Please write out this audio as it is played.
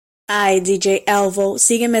Ay, DJ Elvo,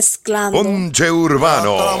 sigue mezclando. Ponche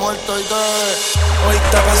Urbano. Hoy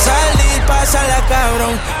está pa' salir, pásala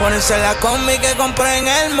cabrón. Ponerse la combi que compré en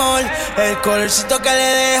el mall. El colorcito que le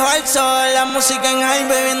dejo al sol. La música en high,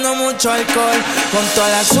 bebiendo mucho alcohol. Con toda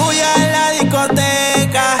la suya en la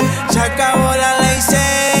discoteca. Se acabó la ley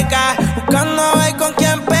seca. Buscando a ver con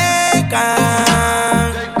quién peca.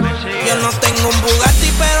 Yo no tengo un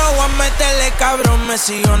Bugatti, pero voy a meterle cabrón. Me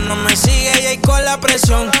sigo, no me sigue y ahí con la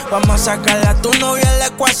presión. Vamos a sacarle a tu novia en la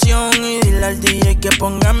ecuación. Y dile al DJ que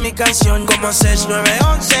ponga mi canción. Como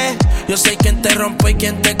 6911. Yo sé quién te rompe y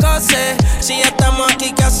quién te cose. Si ya estamos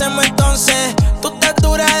aquí, ¿qué hacemos entonces? Tú estás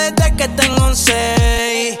dura desde que tengo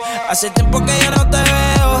 11. Hace tiempo que yo no te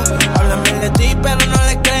veo. Hablan bien de ti, pero no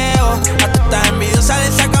les creo. A tú estás envidiosa,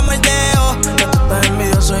 le sacamos el dedo. A tú estás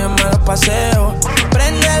envidioso, yo me lo paseo.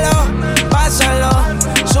 Préndelo, pásalo.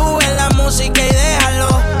 Sube la música y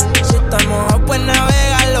déjalo. Si estás mojado, pues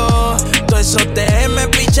navégalo. Todo eso déjeme,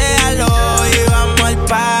 pichéalo. Y vamos al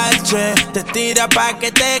parche. Te tira pa'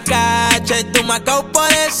 que te cache. Tú me acabo por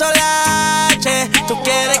eso lache. Tú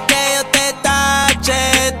quieres que yo te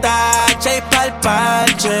tache. Tache y pa'l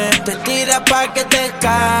parche. Te tira pa' que te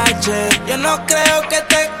cache. Yo no creo que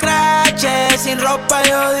te crache. Sin ropa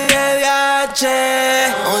yo diré DH.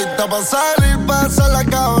 Hoy está pa' salir, pásala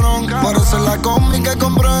cabrón. Por eso la combi que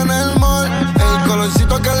compró en el mall. El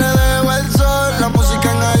colorcito que le dejo el sol. La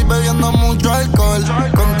música en ahí bebiendo mucho alcohol.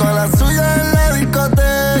 Con toda la suya en la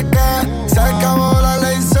discoteca. Se acabó la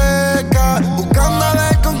ley seca. Buscando a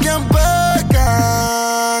ver con quién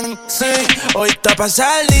pecan. Sí, hoy está pa'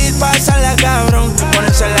 salir, pásala cabrón.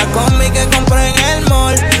 Ponerse la combi que compré en el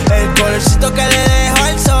mall. El colorcito que le dejo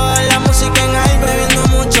al sol. La música en high bebiendo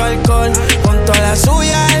mucho alcohol. Con toda la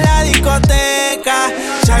suya en la discoteca.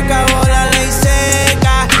 Se acabó la ley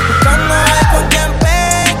seca. Buscando a ver con quién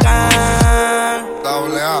pecan.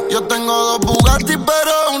 Yo tengo dos Bugatti,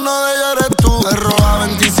 pero uno de ellos eres tú. Es roja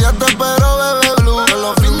 27, pero bebe blue. Todos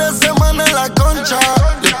los fines de semana en la concha.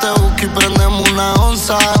 Yo te busco y prendemos una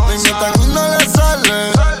onza. Me invitan y no le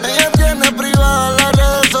sale. Ella tiene privada las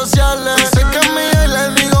redes sociales. Dice que es mía y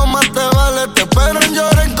le digo más te vale. Te espero en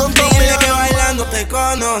lloren con tu Dile que bailando te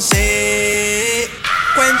conocí.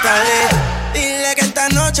 Cuéntale. Dile que esta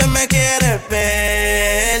noche me quieres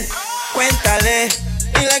ver. Cuéntale.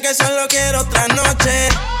 Dile que solo quiero otra noche.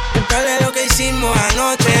 Cuéntale lo que hicimos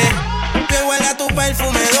anoche. Que huele a tu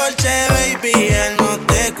perfume dolce, baby. Él no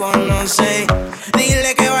te conoce.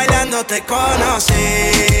 Dile que bailando te conocí.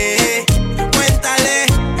 Cuéntale,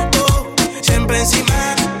 tú siempre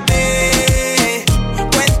encima de.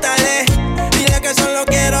 Cuéntale, dile que solo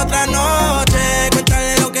quiero otra noche.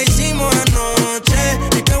 Cuéntale lo que hicimos anoche.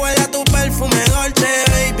 Y que huele a tu perfume dolce,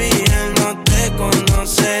 baby. Él no te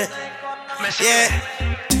conoce. Yeah.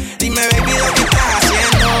 Dime, baby, lo que estás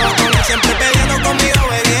haciendo. Con él siempre peleando, conmigo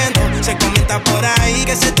bebiendo. Se comenta por ahí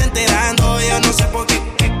que se está enterando. Yo no sé por qué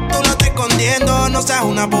tú lo estás escondiendo. No seas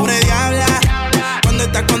una pobre diabla. Cuando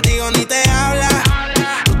estás contigo ni te habla.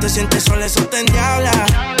 Tú te sientes sola, eso te endiabla.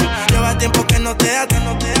 Lleva tiempo que no te da.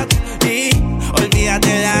 Y olvídate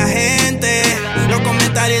de la gente. Los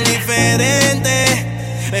comentarios diferentes.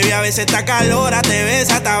 Baby, a veces está calora, te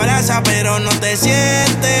besa, te abraza, pero no te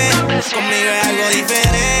sientes. Conmigo es algo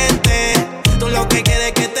diferente. Tú lo que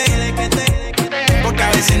quieres que te. Porque a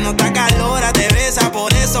veces no está calora, te besa.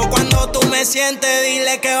 Por eso cuando tú me sientes,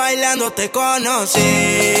 dile que bailando te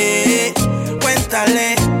conocí.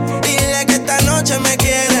 Cuéntale, dile que esta noche me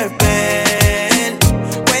quieres ver.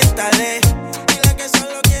 Cuéntale, dile que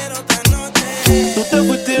solo quiero otra noche. Tú te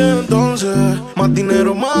fuiste entonces, más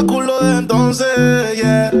dinero, más culo de entonces,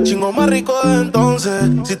 yeah. Chingo más rico de entonces.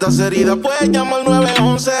 Si estás herida, puedes llamar al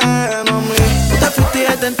 911, no me. Tú te fuiste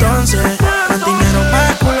desde entonces, más dinero,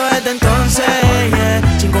 más culo desde entonces,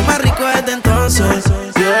 yeah. Chingo más rico desde entonces,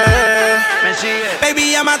 Yeah. me sigue.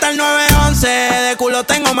 Baby, llámate al 911, de culo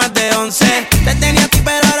tengo más de 11. Te tenía a ti,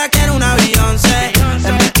 pero ahora quiero una Beyoncé.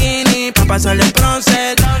 En bikini, pa' pasarle el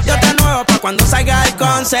bronce. Yo te nuevo pa' cuando salga el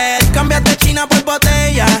concert. Cambiaste China por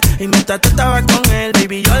botella. Y mientras tú estabas con él,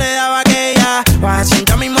 baby, yo le daba aquella. Vas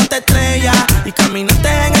haciendo mismo te estrella. Y caminaste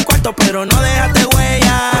en el cuarto, pero no dejaste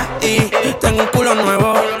huella. Y tengo un culo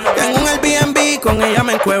nuevo. Tengo un Airbnb, con ella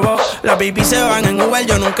me encuevo. Las baby se van en Uber,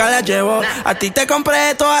 yo nunca las llevo. A ti te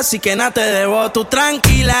compré todo, así que nada te debo. Tú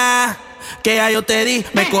tranquila, que ya yo te di.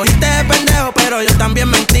 Me cogiste de pendejo, pero yo también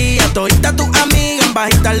mentí. A todita tus amigas en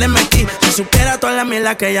bajita le metí. Si supiera toda la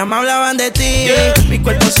mierda que ya me hablaban de ti, yeah. Mi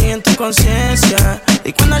cuerpo sigue en tu conciencia.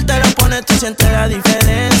 Y cuando él te lo pone, tú sientes la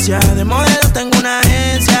diferencia. De modelo tengo una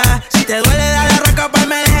agencia. Si te duele, dale arranca pa'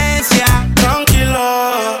 emergencia.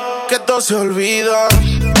 Tranquilo, que todo se olvida.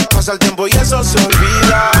 Pasa el tiempo y eso se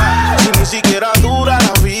olvida.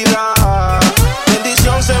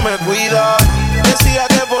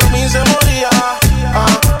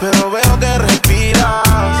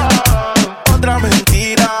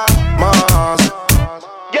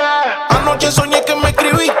 Anoche soñé que me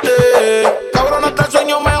escribiste. Cabrón, hasta el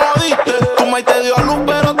sueño me jodiste. Tu maíz te dio a luz,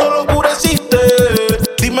 pero tú lo oscureciste.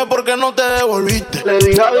 Dime por qué no te devolviste. Le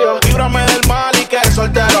dije adiós. Líbrame del mal y que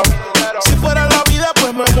soltero. Si fuera la vida,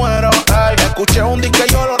 pues me muero. Ay, escuché un disco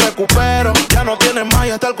y yo lo recupero. Ya no tienes más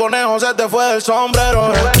y hasta el conejo se te fue del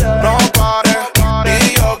sombrero. No pares,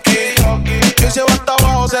 y yo aquí. Que se va hasta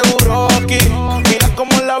abajo seguro aquí. Mira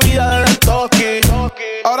cómo es la vida del toki.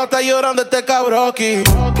 Ahora está llorando este cabroki.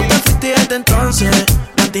 Tú te fuiste desde entonces.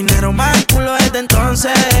 Más dinero, más culo desde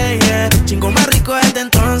entonces. Yeah. Chingo más rico desde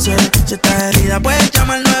entonces. Si estás herida, puedes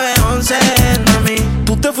llamar al 911, mami.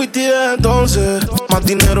 Tú te fuiste desde entonces. Más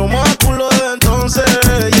dinero, más culo desde entonces.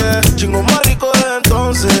 Yeah. Chingo más rico desde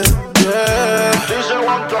entonces. Yeah.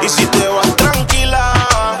 Y si te vas tranquila,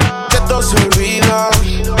 que esto se olvida.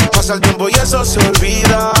 Pasa el tiempo y eso se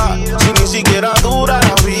olvida. Si ni siquiera dura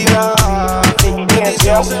la vida.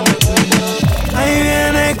 Ahí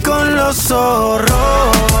viene con los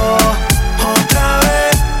zorros otra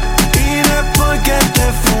vez. Y no es porque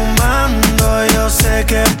esté fumando, yo sé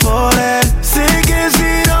que es por él. Sé que es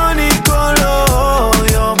irónico, lo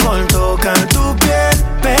odio por tocar tu piel.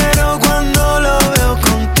 Pero cuando lo veo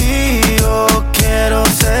contigo, quiero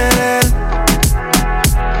ser él.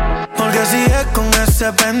 Porque sigues con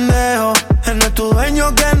ese pendejo. Él no es tu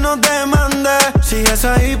dueño, que no te mande. Sigues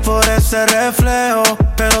ahí por ese reflejo,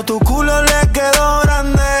 pero tu culo le quedó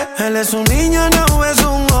grande. Él es un niño, no es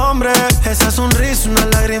un hombre. Esa sonrisa una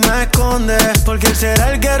lágrima esconde. Porque él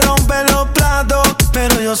será el que rompe los platos,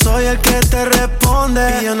 pero yo soy el que te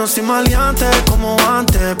responde. Y yo no soy maleante como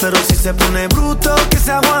antes, pero si se pone bruto, que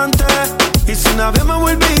se aguante. Y si una vez me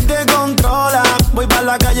vuelve y te controla, voy pa'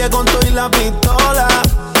 la calle con todo y la pistola.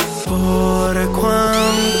 ¿Por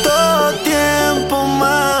cuánto tiempo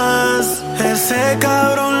más ese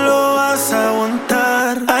cabrón lo vas a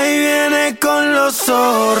aguantar? Ahí viene con los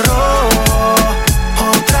zorros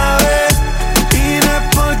otra vez. Y no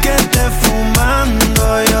es porque esté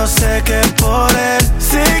fumando, yo sé que es por él.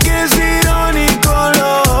 Sé que es irónico,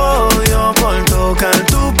 lo odio por tocar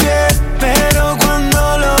tu piel. Pero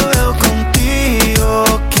cuando lo veo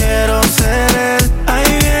contigo, quiero ser él.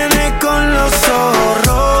 Ahí viene con los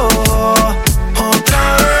zorros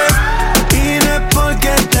otra vez. Y no es porque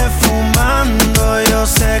esté fumando, yo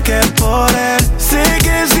sé que es por él. Sé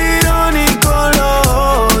que es irónico, lo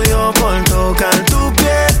odio por tocar tu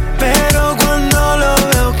piel. Pero cuando lo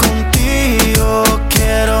veo contigo,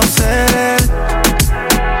 quiero ser él.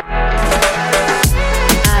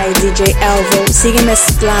 Ay, DJ Elvo, sigue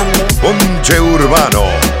mezclando. Ponche Urbano.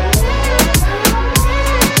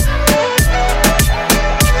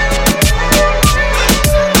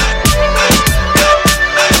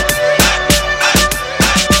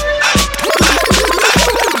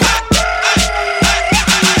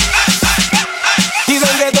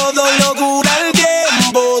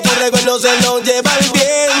 Se lo lleva el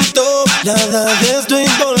viento, nada de esto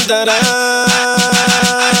importará.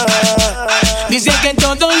 Dicen que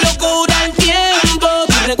todo lo cura el tiempo,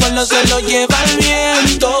 tu recuerdo se lo lleva el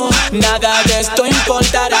viento, nada de esto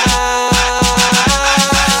importará.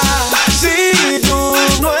 Si tú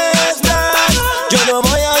no estás, yo no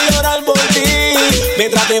voy a llorar por ti.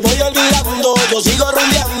 Mientras te voy olvidando, yo sigo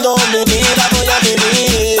rumbeando, mi vida voy a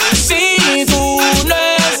vivir. Si tú no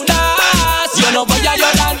estás, yo no voy a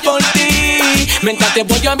llorar por ti. Mientras te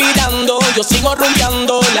voy mirando, yo sigo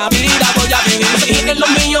rumbeando, la vida voy a vivir. Seguir en lo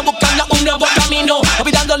mío, buscando un nuevo camino.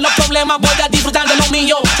 Olvidando los problemas, voy a disfrutar de lo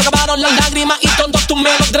mío. Se acabaron las lágrimas y todos tus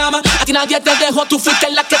melodramas. A ti nadie te dejó, tú fuiste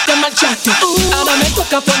la que te marchaste. Ahora me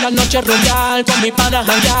toca por la noche rumbear, con mi pana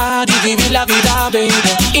janguear y vivir la vida, baby.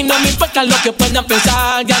 Y no me importa lo que puedan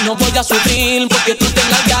pensar, ya no voy a sufrir porque tú te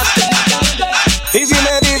largaste. Y si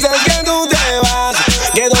me dices que tú te vas,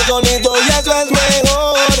 quedo solito y eso es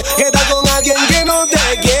mejor. Que estás con alguien que no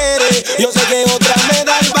te quiere, yo sé que otra me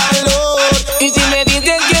da el valor. Y si me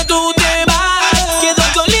dices que tú te vas, quedo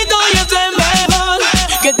solito y eso es mejor.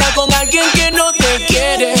 Que estás con alguien que no te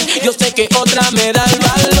quiere, yo sé que otra me da el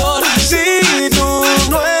valor. Si tú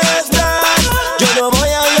no estás, yo no voy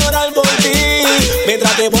a llorar por ti.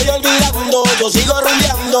 Mientras te voy olvidando, yo sigo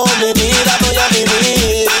rumbeando, mi vida voy a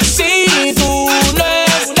vivir. Si tú no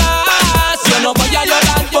estás, yo no voy a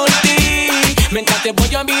llorar por ti. Mientras te voy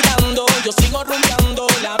mirando, yo sigo rumbeando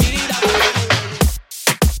la vida.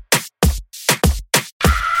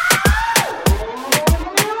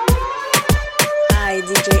 Ay,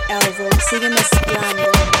 DJ Elvo, sigue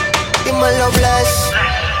mezclando. Dímelo, Bless.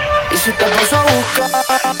 Y si te paso a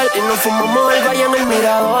buscar y nos fumamos el valle en el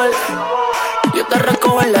mirador, yo te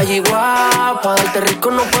recojo en la yigua. Pa' darte rico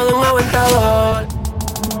no puedo un aventador.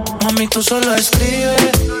 Mami, tú solo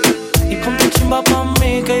escribes Y ponte chimba pa'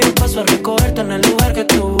 mí, que yo paso a recogerte en el lugar que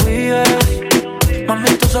tú vives. Mami,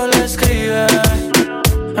 tú solo escribes,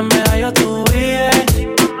 en medallo tú vives.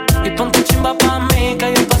 Y ponte chimba pa' mí,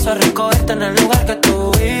 que yo paso a recogerte en el lugar que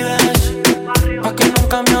tú vives, pa' que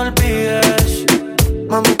nunca me olvides.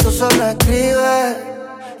 Mami, tú solo escribes.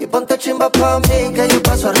 Y ponte chimba pa' mí, que yo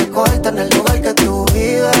paso a recogerte en el lugar que tú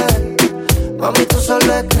vives. Mami, tú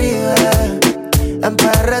solo escribes, en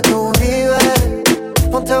PR tú vives.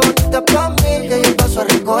 Ponte bonita pa' mí, que yo paso a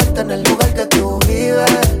recogerte en el lugar que tú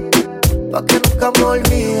vives, pa' que nunca me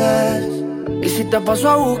olvides. Y si te paso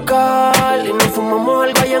a buscar y nos fumamos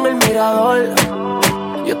algo allá en el mirador,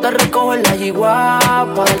 yo te recojo en la yigua,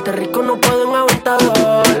 pa' darte rico no puedo en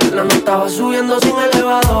aventador. La nota va subiendo sin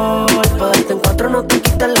elevador, pa' darte en cuatro no te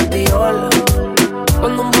quites la tiola.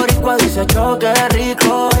 Cuando un boricua dice choque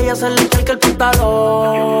rico, ella se le echa el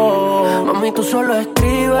pantalón. Mami, tú solo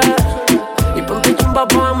escribes y ponte chimba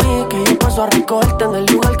pa' mí, que yo paso a recogerte en el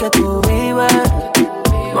lugar que tú vives.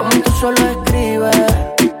 Mami, tú solo escribes,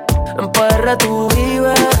 en PR tú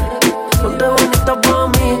vives. Ponte bonita pa'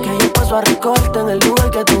 mí, que yo paso a recogerte en el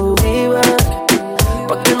lugar que tú vives,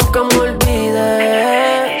 pa' que nunca me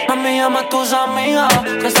olvides. Mami, llama a tus amigas,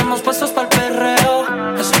 que estamos puestos pa'l perreo.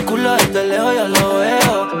 Ese culo desde lejos yo lo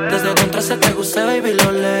veo. Desde que entraste te gusté, baby,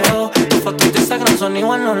 lo leo. Tus fotos de Instagram son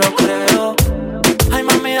igual, no lo creo. Ay,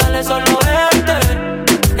 mami, dale solo verte,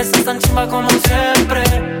 estás tan chimba como siempre.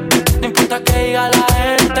 No importa que diga la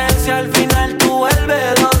gente, si al final tú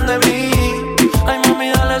vuelves donde mí. Ay,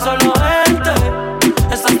 mami, dale solo verte,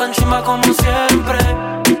 estás tan chimba como siempre.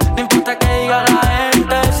 No importa que diga la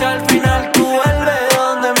gente, si al final tú vuelves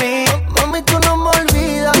donde mí. Mami, tú no me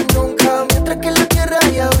olvidas nunca, mientras que en la tierra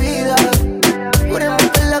haya vida. Juremos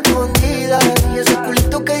que la escondida, y ese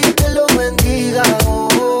culito que yo te lo bendiga.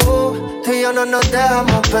 Tú y yo no nos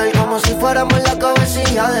dejamos ver, como si fuéramos la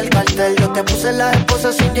cabecilla del cartel. Yo te puse la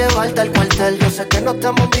esposa sin llevarte al cuartel. Yo sé que no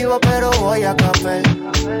estamos vivos, pero voy a café.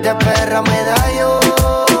 De perra medallo,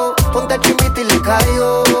 ponte chimbita y le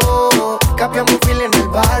caigo. Capiamos un fil en el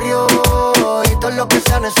barrio, y todo lo que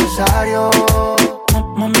sea necesario.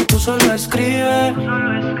 Mami, tú solo escribes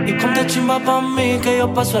y ponte chimba pa' mí, que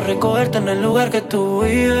yo paso a recogerte en el lugar que tú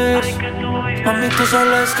vives. Mami, tú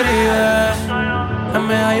solo escribes, en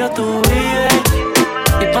medallo tú vives.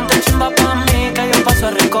 Y ponte chimba pa' mí, que yo paso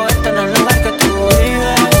a recogerte en el lugar que tú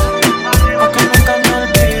vives, pa' que nunca me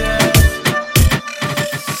olvides.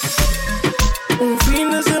 Un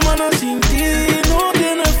fin de semana sin ti no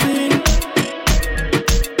tiene fin.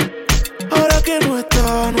 Ahora que no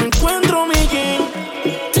está, no encuentro mi jean.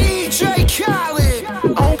 DJ Khaled.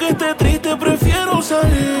 Aunque esté triste, prefiero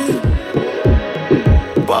salir,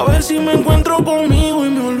 pa' ver si me encuentro conmigo y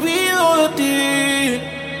me olvido de ti.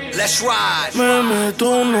 Let's ride. Me meto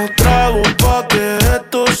unos tragos pa' que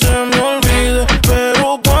esto se me olvide,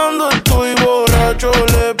 pero cuando estoy borracho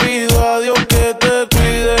le pido a Dios que te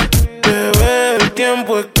cuide. Bebé, el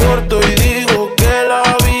tiempo es corto y digo que la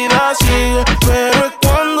vida sigue, pero es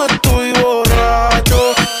cuando estoy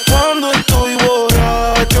borracho,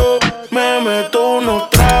 me meto unos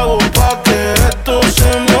tragos pa' que esto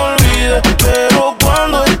se me olvide, pero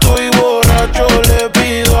cuando estoy borracho le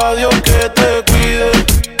pido a Dios que te cuide.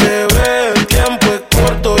 Bebé, el tiempo es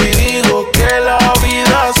corto y digo que la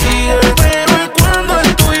vida sigue, pero es cuando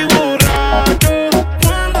estoy borracho.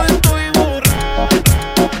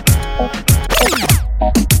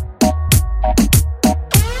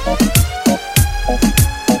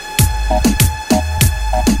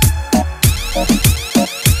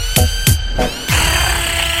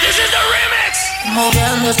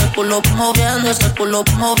 Moviendo ese pull-up, moviendo ese pull-up,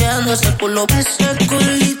 moviendo ese pull-up, ese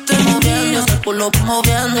culito, moviendo ese pull-up,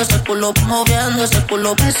 moviendo ese pull-up, moviendo ese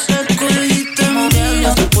pull-up, ese culito, moviendo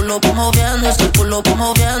ese pull-up, moviendo ese pull-up,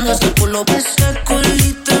 moviendo ese pull-up, ese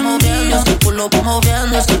culito, moviendo ese pull-up,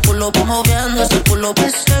 moviendo ese pull-up, moviendo ese pull-up,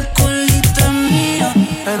 ese culito mío.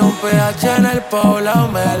 Era un PH en el poblado,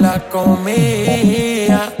 me la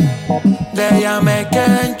comía. De ella me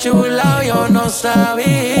quedé enchulado, yo no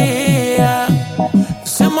sabía.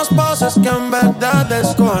 Hicimos cosas que en verdad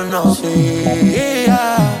desconocía.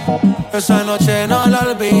 Esa noche no la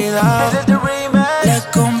olvida. Le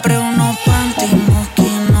compré unos panties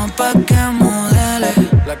mosquinos pa' que modele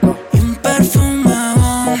y un perfume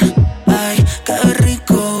bon. Ay, qué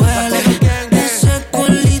rico huele. Ese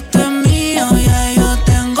culito es mío, ya yo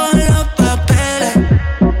tengo los papeles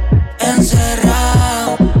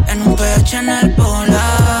encerrado en un PH en el poblado.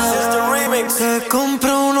 Se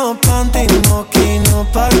compró unos panties mosquinos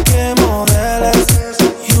pa' que modeles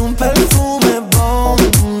y un perfume bomb.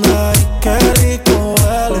 Ay, qué rico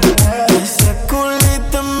huele. Ese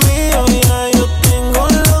culito es mío.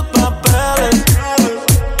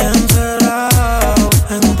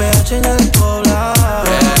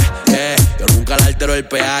 el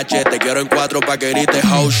pH. Te quiero en 4 pa' que grites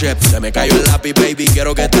oh shit. Se me cayó el lápiz, baby,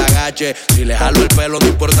 quiero que te agache. Si le jalo el pelo, no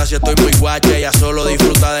importa si estoy muy guache. Ella solo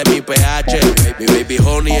disfruta de mi pH. Mi baby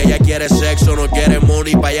honey, ella quiere sexo, no quiere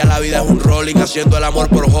money. Pa' allá la vida es un rolling, haciendo el amor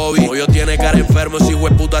por hobby. Hoyo tiene cara enfermo, si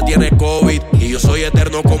hueputa tiene COVID. Y yo soy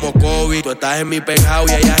eterno como COVID. Tú estás en mi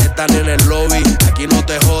penthouse y ellas están en el lobby. Aquí no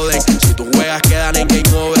te joden, si tú juegas quedan en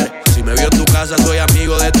game over. Si me vio en tu casa, soy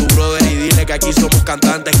amigo de tu brother. Y dile que aquí somos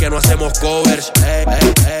cantantes, que no hacemos covers.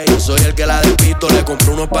 Yo soy el que la despisto. Le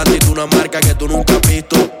compré unos pantitos, una marca que tú nunca has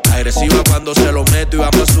visto. Agresiva cuando se lo meto. Y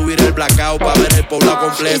vamos a subir el blackout pa' ver el pueblo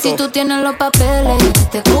completo. Y si tú tienes los papeles,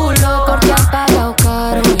 este culo, porque has pagado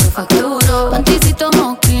caro, yo facturo. Panticito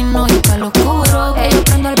moquino y palo oscuro. Yo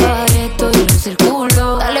prendo el bareto y lo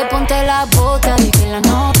circulo. Dale, ponte la bota y que la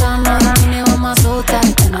nota. No tiene goma sota,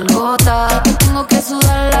 está en gota. Que tengo que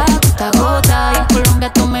sudarla gota a gota. Y en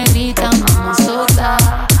Colombia tú me gritas, mamá sota.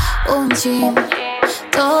 Un chin,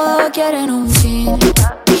 todos quieren un chin.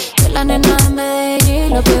 Que la nena de Medellín,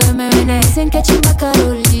 los bebés me ven y dicen que chimba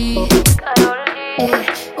Karol G.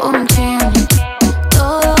 Un chin,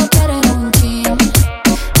 todos quieren un chin.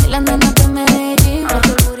 Que la nena de Medellín, porque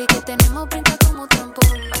el booty que tenemos brinca como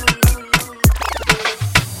trampolín.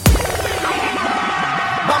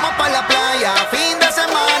 Vamos pa' la playa, fin de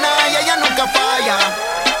semana y ella nunca falla.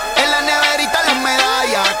 En la neverita las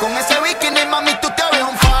medallas, con ese bikini mami tú te ves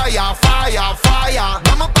un falla, falla, falla.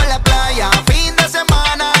 Vamos pa' la playa, fin de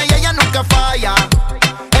semana y ella nunca falla.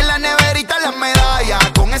 En la neverita las medallas,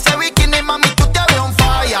 con ese bikini mami tú te ves un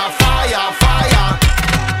falla, falla, falla.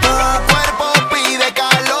 Tu cuerpo pide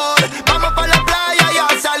calor, vamos pa' la playa, ya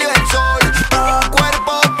salió el sol. Tu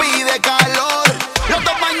cuerpo pide calor, los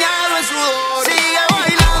dos bañados en sudor. Sigue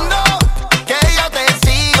bailando, que yo te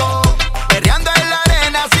sigo. Perreando en la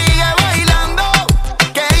arena, sigue bailando,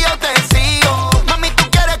 que yo te sigo. Mami, tú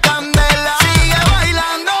quieres candela. Sigue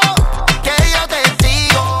bailando, que yo te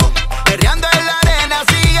sigo. Perreando en la arena,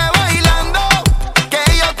 sigue bailando, que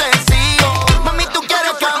yo te sigo. Mami, tú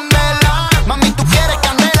quieres candela. Mami, tú quieres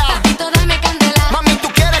candela. Papito, dame candela. Mami, tú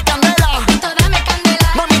quieres candela. Papito, dame candela.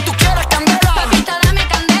 Mami, tú quieres candela. Papito, dame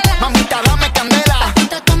candela. Mamita, dame candela.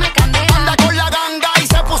 Papito, tome candela. Anda con la ganga y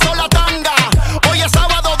se puso la tanga. Hoy es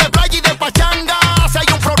sábado de playa y de pachanga. Si hay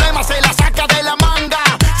un problema se la saca de la manga.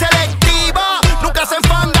 Selectiva, nunca se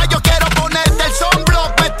enfanga. Yo quiero ponerte el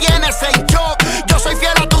sunblock, me tienes en shock. Yo soy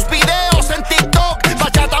fiel a tus videos en TikTok.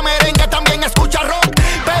 Bachata, merengue, también escucha rock.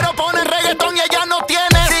 Pero ponen reggaetón y ella no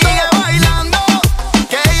tiene stock. Sigue bailando,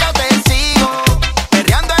 que yo te sigo.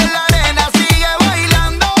 Perreando en la arena, sigue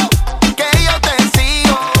bailando, que yo te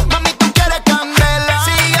sigo. Mami, tú quieres candela.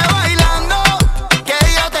 Sigue bailando, que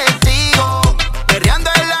yo te sigo. Perreando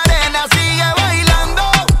en la arena, sigue bailando,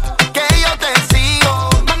 que yo te sigo.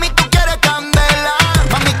 Mami, tú quieres candela.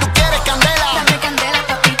 Mami, tú quieres candela. Dame candela,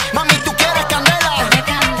 papi. Mami, tú quieres candela. Dame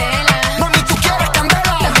candela. Mami, tú quieres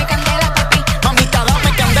candela. Dame candela, papi. Mamita,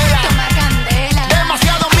 dame candela. Toma candela.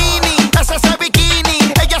 Demasiado mini, es ese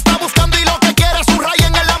bikini. Ella está buscando y lo que quiere es un ray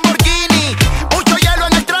en el Lamborghini. Mucho hielo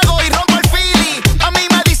en el trago y rompo el fili. A mí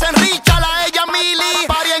me dicen Richard, a ella Mili.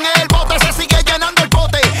 Party en el bote, se sigue llenando el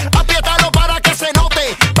bote. Apriétalo para que se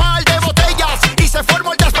note. Par de botellas y se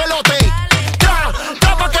formó el despelote.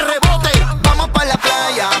 Tra pa' que rebote. Vamos pa' la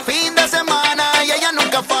playa, fin de semana y ella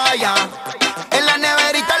nunca falla. En la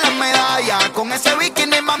neverita las medallas, con ese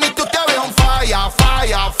bikini mami tú te ves un falla,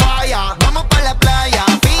 falla, falla. Vamos pa' la playa,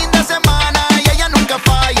 fin de semana y ella nunca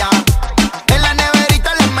falla. En la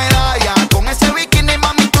neverita las medallas, con ese bikini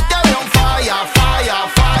mami tú te ves un falla, falla,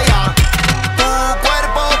 falla. Tu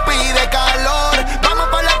cuerpo pide calor, vamos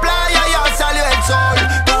pa' la playa, ya salió el sol.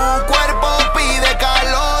 Tu cuerpo pide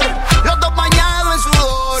calor, los dos bañados en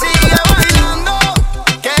sudor. Sigue bailando,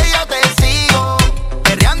 que yo te sigo.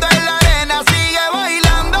 Perreando en la arena, sigue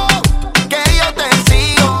bailando, que yo te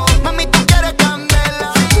sigo. Mami, tú quieres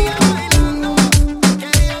candela. Sigue bailando,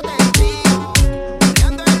 que yo te sigo.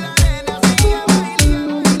 Perreando en la arena, sigue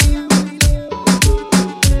bailando.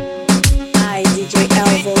 Ay, DJ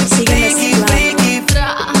Elvo, sígueme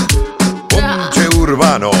mezclando. Ponche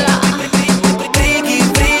Urbano.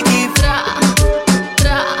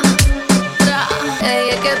 Ey,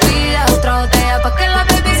 es que pida otra botella pa' que las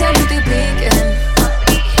baby se multipliquen.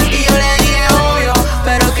 Y yo le dije obvio,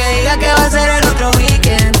 pero que diga que va a ser el otro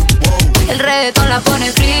weekend. El reggaetón la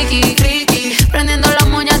pone friki, friki, prendiendo las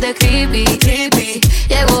moñas de creepy, creepy.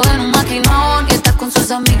 Llegó en un maquinón y está con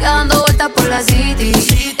sus amigas dando vueltas por la city.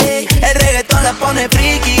 El reggaetón la pone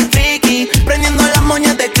friki, friki, prendiendo las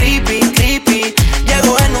moñas de creepy, creepy.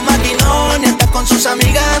 Llegó en un maquinón y está con sus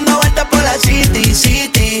amigas dando vueltas por la city,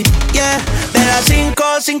 city. Yeah, de las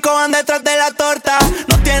 5 van detrás de la torta.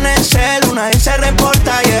 No tienen cel, una y se reporta.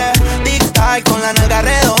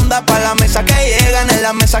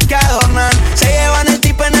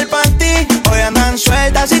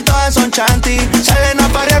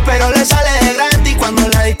 pero le sale de gratis cuando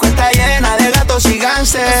la disco está llena de gatos y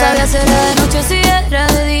ganses. No sabía si era de noche o si era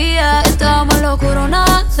de día. Estábamos en lo oscuro,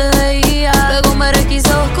 nada se veía. Luego me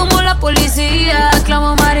requisó como la policía.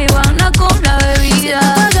 Clamo marihuana con la bebida.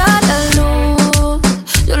 Apaga la luz,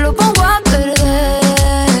 yo lo pongo a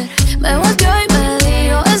perder. Me volteó y me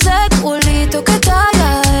dijo ese culito que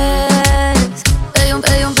talla es.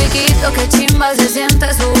 Pedí un piquito que chimba se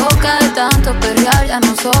siente su boca. De tanto perrear ya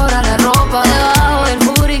no sobra la ropa. Debajo del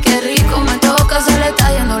booty que rico me toca. Se le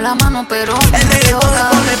está yendo la mano pero el reggaetón me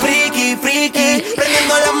pone friki, friki.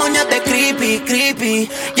 Prendiendo las moñas de creepy, creepy.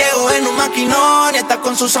 Llego en un maquinón y está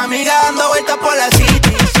con sus amigas dando vueltas por la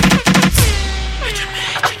city.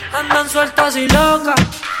 Andan sueltas y locas.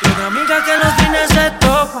 Una amiga que los fines se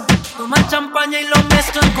topa. Toman champaña y lo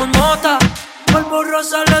mezclan con nota. Polvo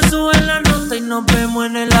rosa le suben la nota y nos vemos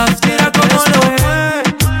en el after. Mira cómo lo ve.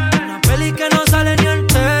 Una peli que no sale ni en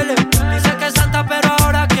tele. Dice que es santa pero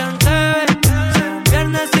ahora quien te ve. Si un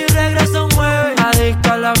viernes y regresa un jueves.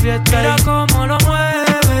 Adicta a la fiesta. Mira cómo lo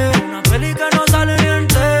mueve. Una peli que no sale ni en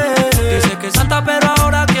tele. Dice que es santa pero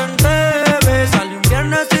ahora quien te ve. Sale un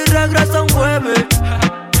viernes y regresa un jueves.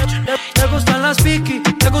 Le gustan las piqui,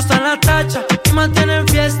 le gustan las tachas y mantienen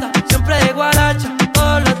fiesta, siempre de guaracha.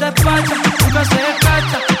 Todos los despachas, nunca se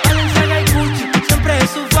descacha. Valenciaga y Gucci, siempre es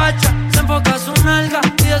su facha. Se enfoca su nalga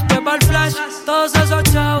y después va el flash. Todos esos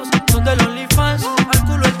chavos son del OnlyFans. Al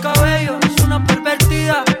culo el cabello, es una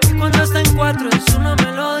pervertida. Y cuando está en cuatro es una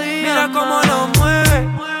melodía. Mira cómo lo mueve.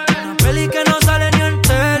 Una peli que no sale ni en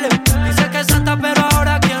tele. Dice que es santa pero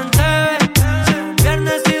ahora quien te ve. Si un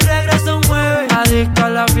viernes y regresa un jueves. Adicta a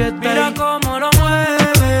la fiesta. Mira cómo lo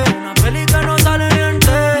mueve. Una peli que no sale ni en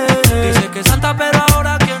tele. Dice que es santa pero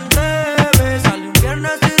ahora quien te ve. Sale un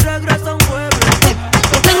viernes y regresa un jueves.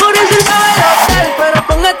 Tengo reservado el hotel, pero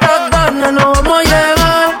con estas ganas no vamos a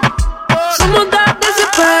llegar. Somos tan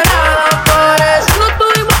desesperados, por eso no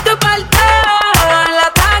tuvimos que faltar. La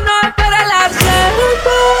cana espera el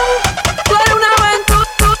asiento. Tú eres una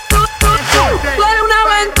aventura, tú eres una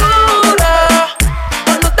aventura.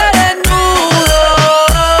 Cuando te desnudo.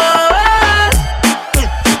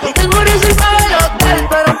 Tengo reservado el hotel,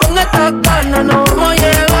 pero con estas ganas no vamos a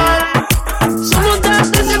llegar. Somos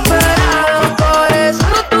tan desesperados, por eso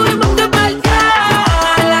no tuvimos que faltar.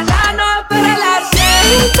 La cana espera el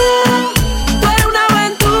asiento. Tú eres una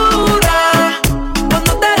aventura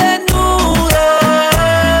cuando te desnudas.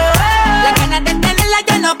 La ganas de tenerla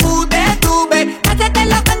yo no pude, tuve.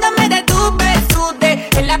 Hacértelo cuando me detuve, sudé.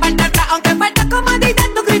 En la parte atrás, aunque falta comodidad,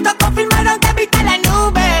 tu grito confirmaron que viste la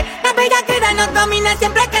nube. La bella queda nos domina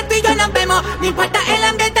siempre que tú y yo nos vemos. No importa el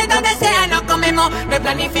ambiente donde sea, nos comemos. No hay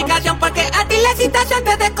planificación porque a ti la situación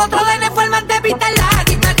te descontrola. No hay forma de evitar la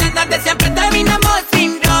situación donde siempre terminamos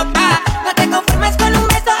sin ropa. No te conformes con un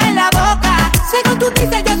beso en la boca. Según tú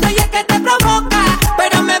dices, yo soy el que te provoca.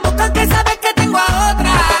 Pero me buscan que sabes que tengo a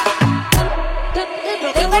otra.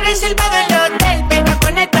 Tengo reservado el hotel, pero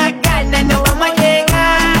con esta ganas no vamos a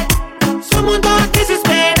llegar. Somos dos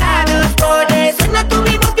desesperados, por eso no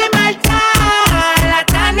tuvimos que marchar. La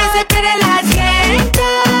cana se pierde el asiento.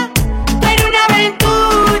 Tú eres una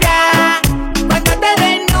aventura cuando te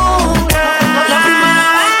desnudas. La primera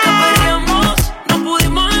vez que peleamos, no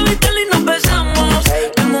pudimos evitarlo y nos besamos.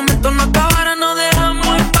 El momento no acabara, no dejamos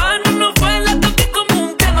en vano. No fue la toque como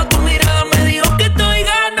un piano. Tu mirada me dijo que estoy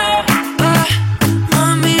gano.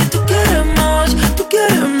 Mami, tú quieres más, tú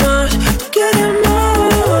quieres más, tú quieres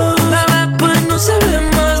más. Bebé, pues no se ve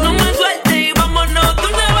más. No me sueltes y vámonos de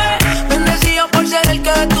una vez. Bendecido por ser el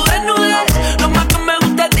que tú desnudes. Lo más que me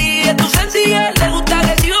gusta a ti es tu sencillez. Le gusta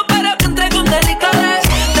agresivo, pero que entre con delicadez.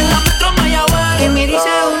 De la metro Mayagüez. ¿Qué me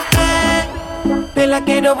dice usted? Me la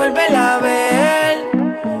quiero volver a ver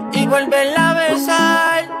y volverla a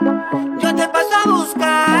besar. Yo te paso a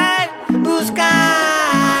buscar,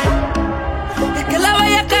 buscar. Es que la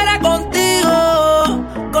bella cara contigo,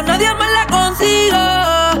 con nadie más la consigo.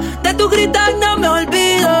 De tu gritar no me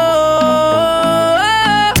olvido.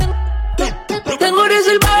 Tengo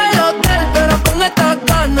reservado el hotel, pero con estas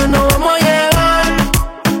ganas no vamos a llegar.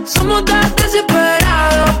 Somos tan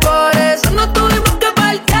desesperados, por eso no tuvimos que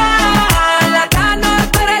faltar. La cana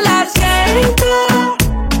espera el asiento.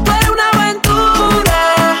 Tú eres una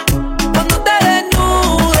aventura cuando te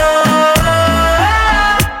desnudas.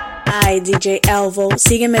 Ay, DJ Elvo,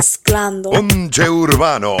 sigue mezclando. Ponche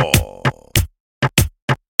Urbano.